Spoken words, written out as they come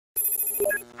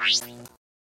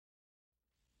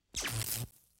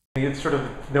It's sort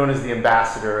of known as the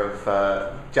ambassador of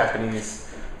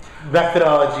Japanese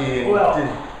methodology.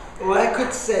 Well, I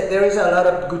could say there is a lot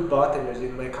of good bartenders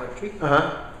in my country,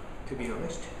 to be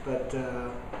honest. But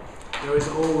there is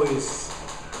always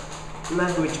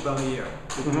language barrier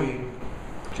between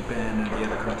Japan and the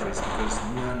other countries because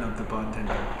none of the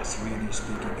bartenders is really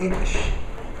speaking English.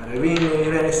 But I've been in the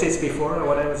United States before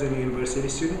when I was a university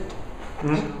student.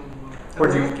 Where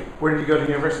did you go to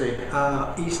university?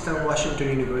 Eastern Washington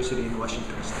University in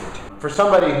Washington State. For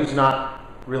somebody who's not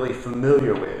really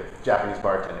familiar with Japanese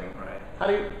bartending, right?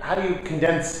 How do you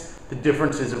condense the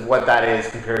differences of what that is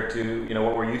compared to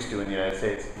what we're used to in the United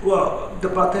States? Well, the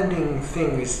bartending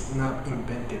thing is not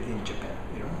invented in Japan,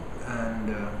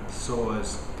 and so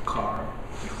is car,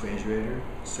 refrigerator,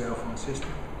 cell phone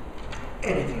system,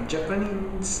 anything.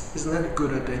 Japanese is not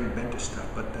good at the inventor stuff,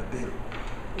 but they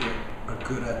are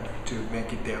good at to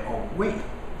make it their own way.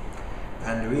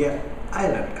 And we are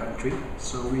island country,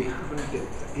 so we haven't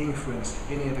influenced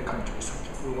any other countries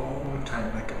for a long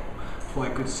time. Like, I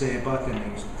could say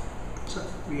bartending. So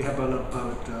we have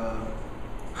about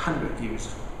 100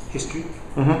 years history,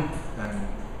 and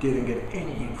didn't get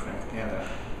any influence in the other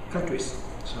countries.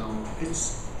 So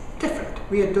it's different.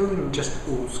 We are doing just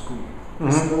old school.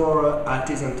 It's more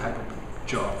artisan type of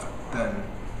job than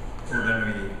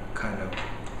ordinary kind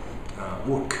of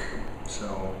work.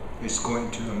 So it's going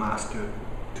to the master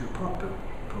to proper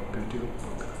to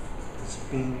proper. It's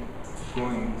been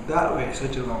going that way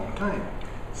such a long time.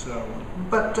 So,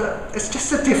 but it's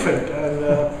just a different, and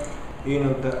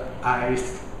the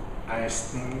ice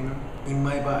thing. In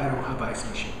my bar, I don't have ice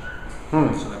machine,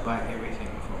 so I buy everything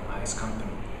from ice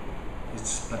company.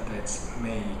 It's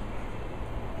made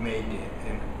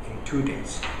in 2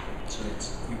 days. So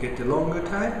you get the longer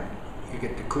time, you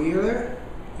get the clearer,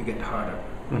 you get harder.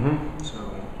 So,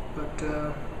 but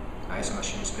ice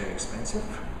machine is very expensive,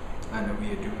 and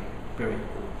we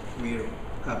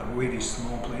have really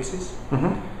small places.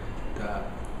 The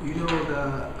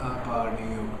bar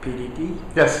New PDT?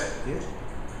 Yes. Yes.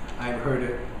 I've heard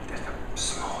it. That's a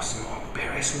small,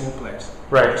 very small place.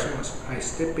 Right. I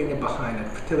step in behind a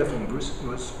telephone booth. It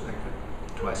was like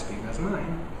twice big as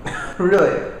mine.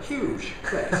 Really? Huge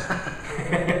place.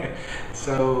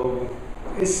 So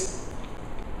it's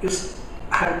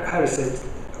how to say it?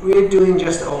 We're doing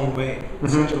just our own way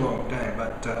such a long time,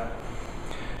 but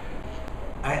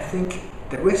I think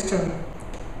the Western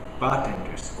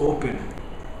bartenders open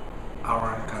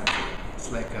our country.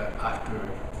 It's like after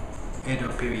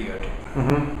Edo period,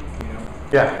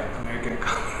 Yeah. American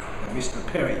Mr.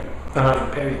 Perry.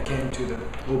 Perry came to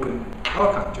open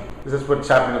our country. Is this what's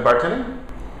happening with bartending?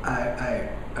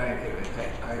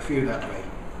 I feel that way.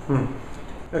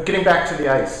 Now, getting back to the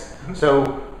ice.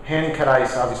 So hand cut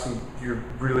ice, obviously you're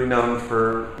really known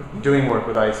for doing work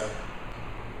with ice.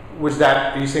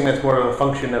 Are you saying that's more of a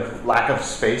function of lack of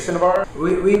space in a bar?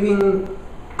 We've been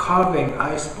carving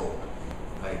ice bowl,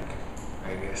 like,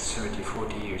 I guess 30,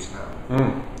 40 years now.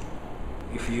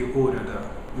 If you order the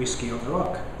whiskey on the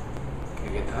rock,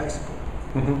 you get the ice bowl.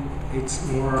 It's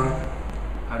more,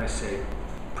 how to say,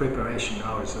 preparation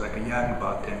hours, like a young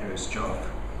bartender's job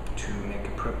to make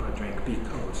a proper drink,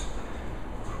 because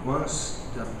once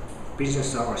the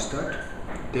business hours start,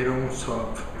 they don't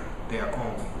serve their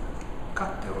own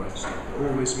cocktails.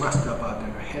 Always master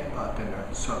bartender, head bartender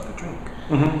serve the drink.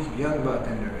 So young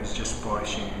bartender is just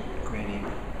polishing, cleaning,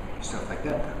 stuff like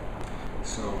that.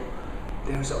 So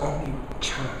there's only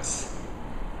chance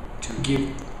to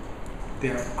give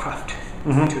their craft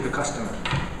to the customer.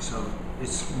 So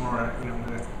it's more,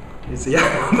 it's a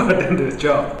young bartender's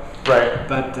job. Right.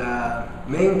 But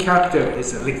main character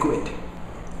is a liquid,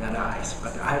 not ice.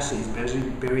 But the ice is very,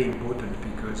 very important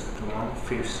because the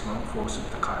 1/5, 1/4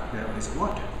 of the cocktail is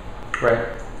water. Right.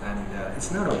 And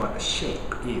it's not about the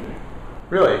shape either.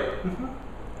 Really?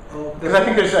 Because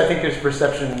I think there's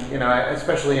perception,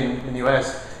 especially in the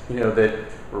U.S., that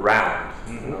we're round.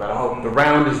 The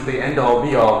round is the end-all,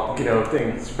 be-all,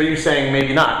 things. But you're saying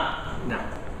maybe not. No,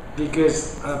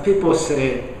 because people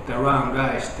say the round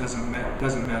ice doesn't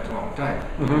melt a long time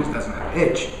because it doesn't have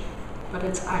edge, but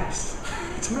it's ice.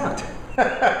 It's melted. You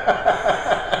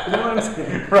know what I'm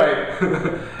saying? Right.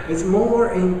 It's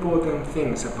more important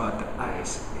things about the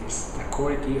ice is the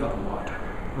quality of water.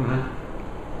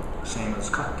 Same as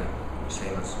cocktail.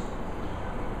 Same as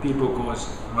people goes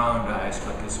round ice,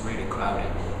 but it's really cloudy.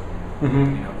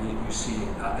 You see.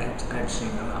 I've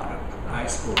seen a lot of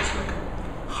ice bowls like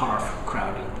half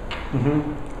crowded.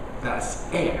 That's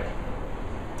air,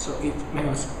 so it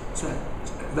melts. So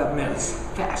that melts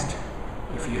fast.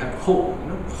 If you have hole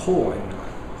in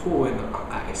pour in the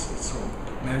ice. It's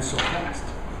melts so fast.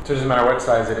 So it doesn't matter what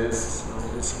size it is. So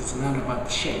it's not about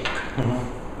the shape. Mm-hmm.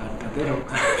 But they don't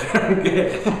get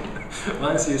it.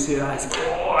 Once you see the ice, it's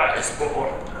pour.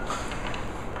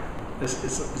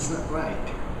 It's not right.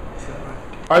 It's not right.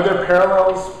 Are there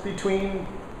parallels between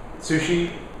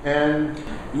sushi and?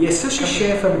 Yes, sushi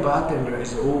chef and bartender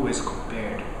is always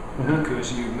compared Mm-hmm.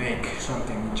 because you make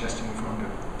something just in front of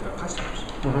the customers,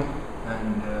 Mm-hmm.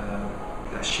 and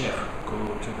the chef go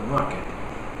to the market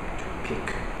to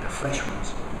pick the fresh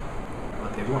ones,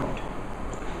 what they want.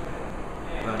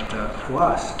 But for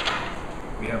us,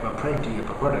 we have plenty of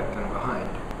a product and behind,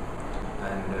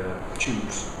 and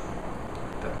choose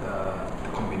the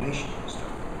combination and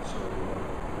stuff. So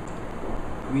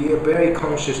we are very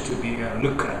conscious to be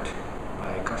looked at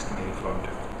by customer in front.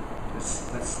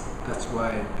 That's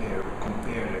why they're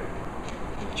compared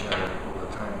each other all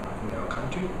the time in our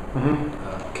country. Mm-hmm.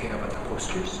 Care about the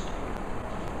postures,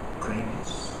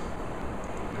 cleanliness,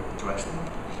 dressing.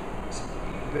 It's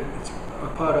a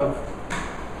part of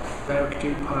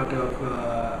directly part of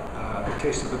the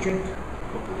taste of the drink,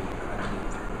 probably, I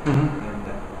believe.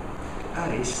 Mm-hmm.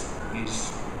 And ice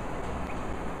is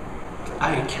the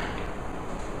eye candy.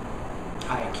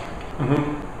 Eye candy.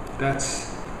 Mm-hmm. That's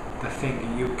the thing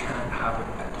you can't have it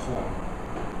at home.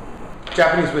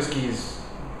 Japanese whiskey's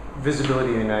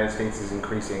visibility in the United States is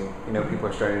increasing. You know, people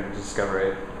are starting to discover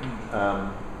it.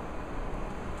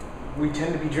 We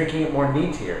tend to be drinking it more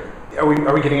neat here. Are we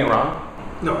getting it wrong?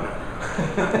 No.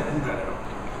 Not at all.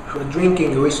 So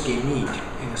drinking whiskey neat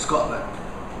in Scotland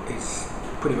is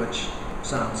pretty much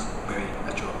sounds very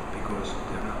natural because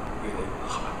they're not really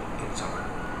hot in summer.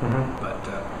 Mm-hmm. But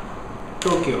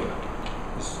Tokyo,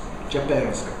 Japan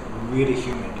is really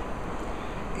humid.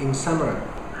 In summer,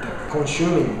 the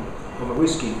consuming of a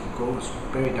whiskey goes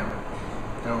down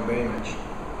very much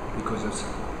because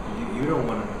you don't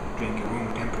want to drink a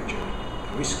room temperature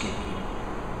whiskey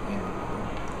in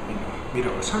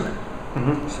middle of summer.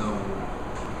 Mm-hmm. So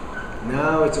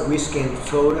now it's a whiskey and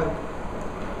soda.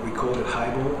 We call it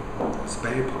highball. It's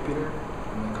very popular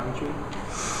in the country.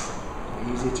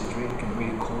 Easy to drink and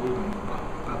really cold and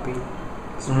popping.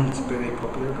 It's very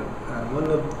popular.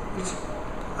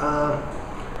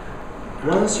 But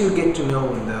once you get to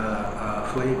know the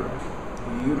flavor,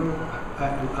 you don't.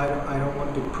 I don't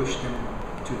want to push them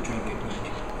to drink it neat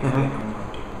if they don't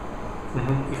want to.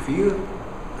 Mm-hmm. If you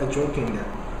are drinking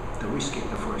the whiskey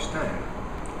the first time,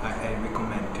 I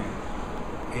recommend to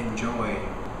enjoy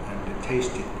and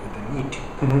taste it with the neat,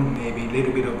 maybe a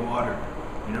little bit of water.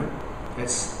 You know,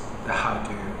 that's how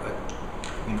to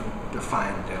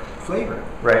define the flavor.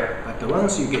 Right. But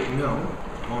once you get to know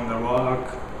on the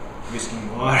rock, whiskey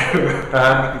and water,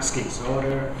 whiskey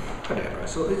soda, whatever.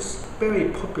 So it's very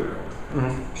popular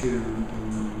to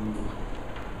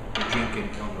drink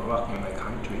it on the rock in my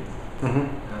country. And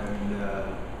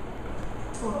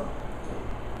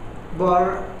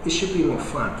bar, it should be more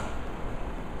fun.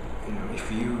 You know, if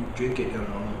you drink it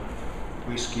on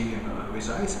whiskey and with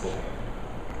ice ball,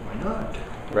 why not?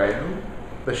 Right. You know?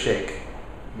 The shake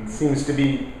seems to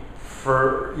be,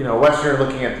 for a Westerner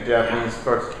looking at the Japanese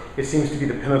sports, it seems to be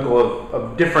the pinnacle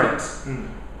of difference.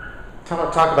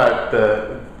 Talk about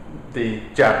the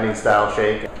Japanese style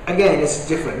shake. Again, it's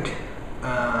different,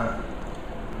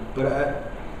 but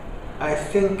I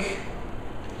think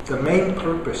the main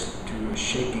purpose to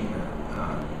shaking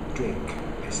a drink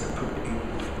is to put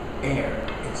air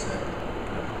inside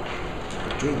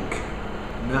the drink,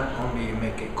 not only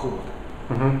make it cold.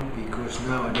 Because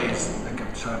nowadays,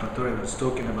 like Salvatore was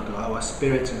talking about our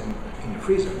spirits in the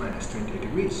freezer, minus 20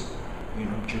 degrees,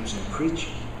 juice in the fridge,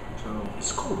 so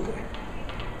it's cold there.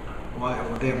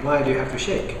 Why do you have to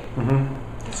shake?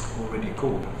 It's already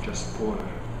cold, just pour and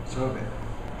serve it.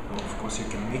 Of course, you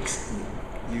can mix.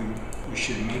 You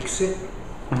should mix it,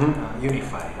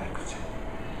 unify, I could say.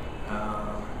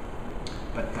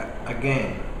 But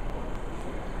again,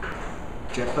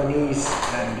 Japanese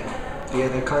and the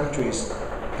other countries,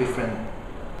 different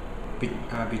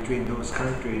between those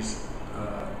countries.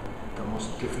 The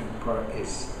most different part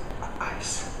is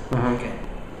ice. Again,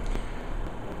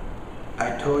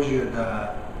 I told you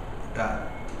that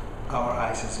our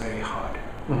ice is very hard.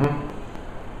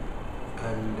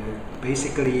 And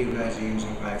basically you guys are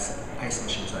using ice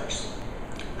machine's ice.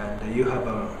 And you have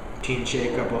a tin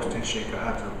shaker, Boston shaker,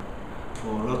 has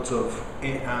for lots of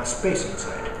space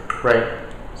inside. Right.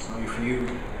 So if you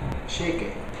shake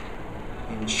it,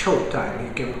 in short time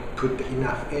you can put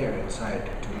enough air inside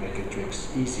to make it drinks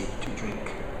easy to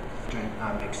drink.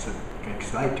 Makes the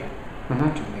drinks lighter to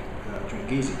make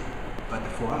drink easy. But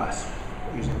for us,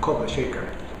 using copper shaker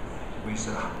with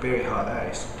very hard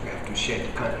ice, we have to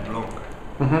shake kind of longer.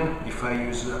 Mm-hmm. If I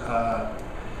use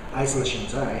ice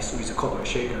machine's ice with a copper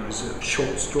shaker with a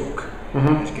short stroke,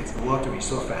 Mm-hmm. it gets watery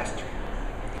so fast.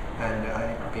 And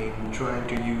I've been trying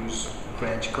to use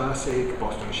French classic,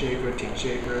 Boston shaker, tin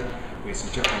shaker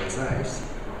with Japanese ice,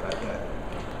 but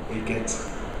it gets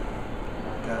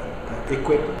the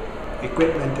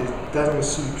equipment doesn't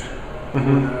suit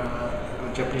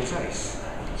Japanese ice.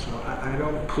 So I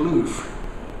don't prove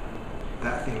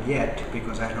that thing yet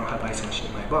because I don't have ice machine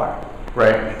in my bar.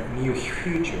 Right. In the near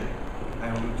future,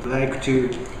 I would like to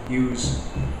use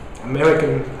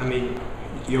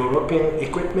European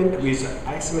equipment with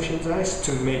ice machine's ice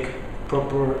to make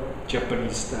proper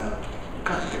Japanese style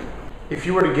cocktail. If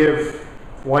you were to give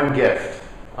one gift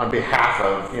on behalf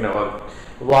of, a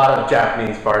lot of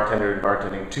Japanese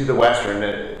bartending to the Western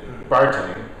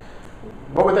bartending,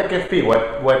 what would that gift be?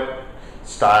 What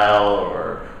style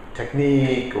or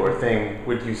technique or thing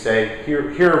would you say,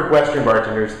 here Western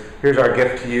bartenders, here's our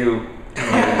gift to you to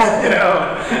use,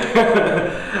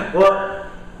 Well,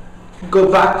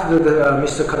 go back to the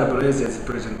Mr. Calabrese's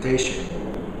presentation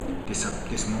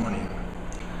this morning.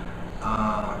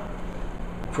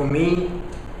 For me,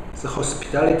 the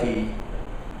hospitality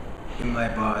in my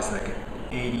bar is like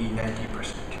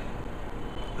 80-90%.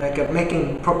 Like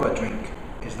making proper drink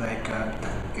is like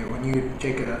when you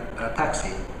take a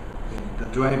taxi, the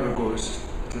driver goes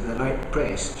to the right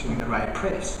place, in the right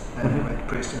place, and the right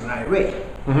place in the right way.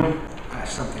 Mm-hmm.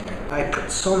 Something like that. I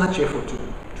put so much effort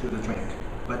to the drink,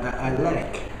 but I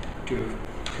like to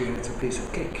feel it's a piece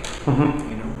of cake,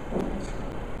 Mm-hmm.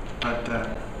 But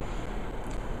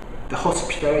the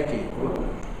hospitality,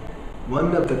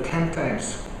 one of the 10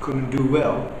 times couldn't do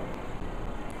well,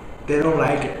 they don't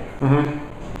like it.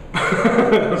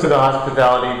 Mm-hmm. So the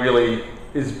hospitality really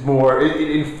is more,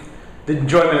 the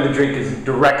enjoyment of the drink is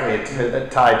directly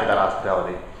tied to that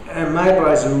hospitality. And my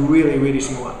bar is really, really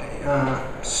small.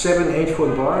 7-8 for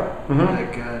the bar,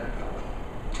 like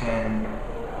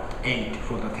 10-8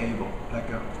 for the table, like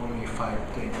only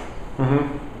 5 tables.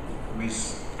 Mm-hmm. With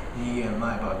me and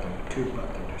my bartender, 2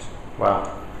 bartenders.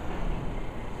 Wow.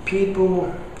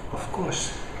 People, of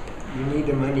course, you need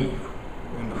the money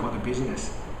for the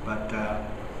business, but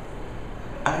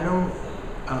I don't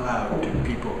allow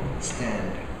people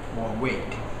stand or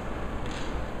wait.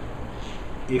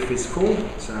 If it's full,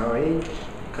 sorry,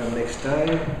 come next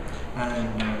time.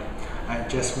 And I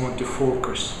just want to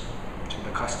focus to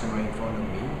the customer in front of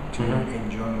me to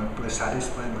enjoy my place,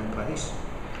 satisfy my place.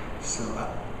 So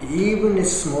even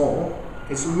it's small,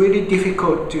 it's really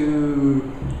difficult to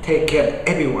take care of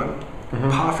everyone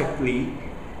perfectly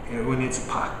when it's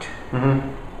packed.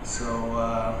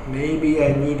 So maybe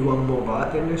I need one more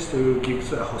bartender to give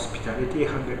the hospitality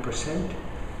 100%.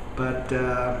 But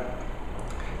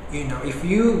if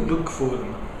you look for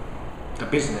the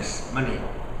business money,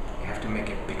 you have to make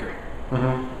it bigger.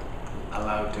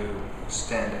 Allow to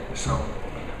stand it. So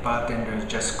bartender is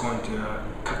just going to a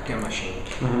cocktail machine,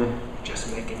 just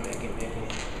making, and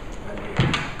you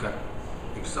got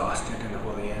exhausted in the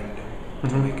end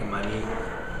to make money.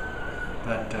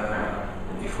 But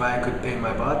if I could pay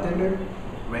my bartender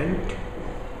rent,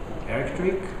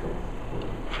 electric,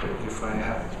 if I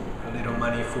have a little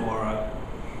money for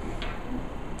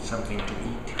something to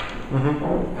eat,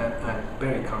 and I'm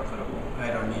very comfortable. I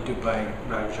don't need to buy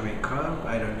luxury car.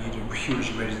 I don't need a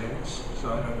huge residence,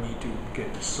 so I don't need to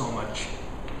get so much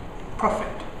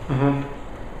profit.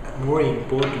 More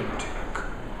important,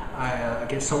 I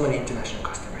get so many international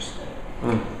customers.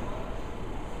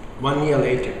 1 year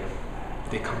later,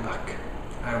 they come back.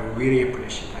 I really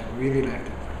appreciate it. I really like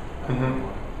them.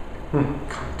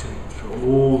 Come to me from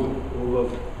all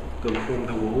of from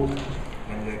the world,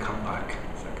 and they come back.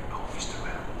 It's like, oh, Mr.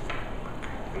 Well,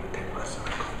 in 10 months,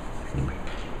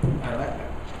 I like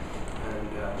that,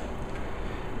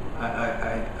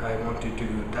 and I want to do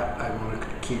that. I want to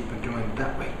keep doing it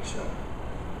that way. So.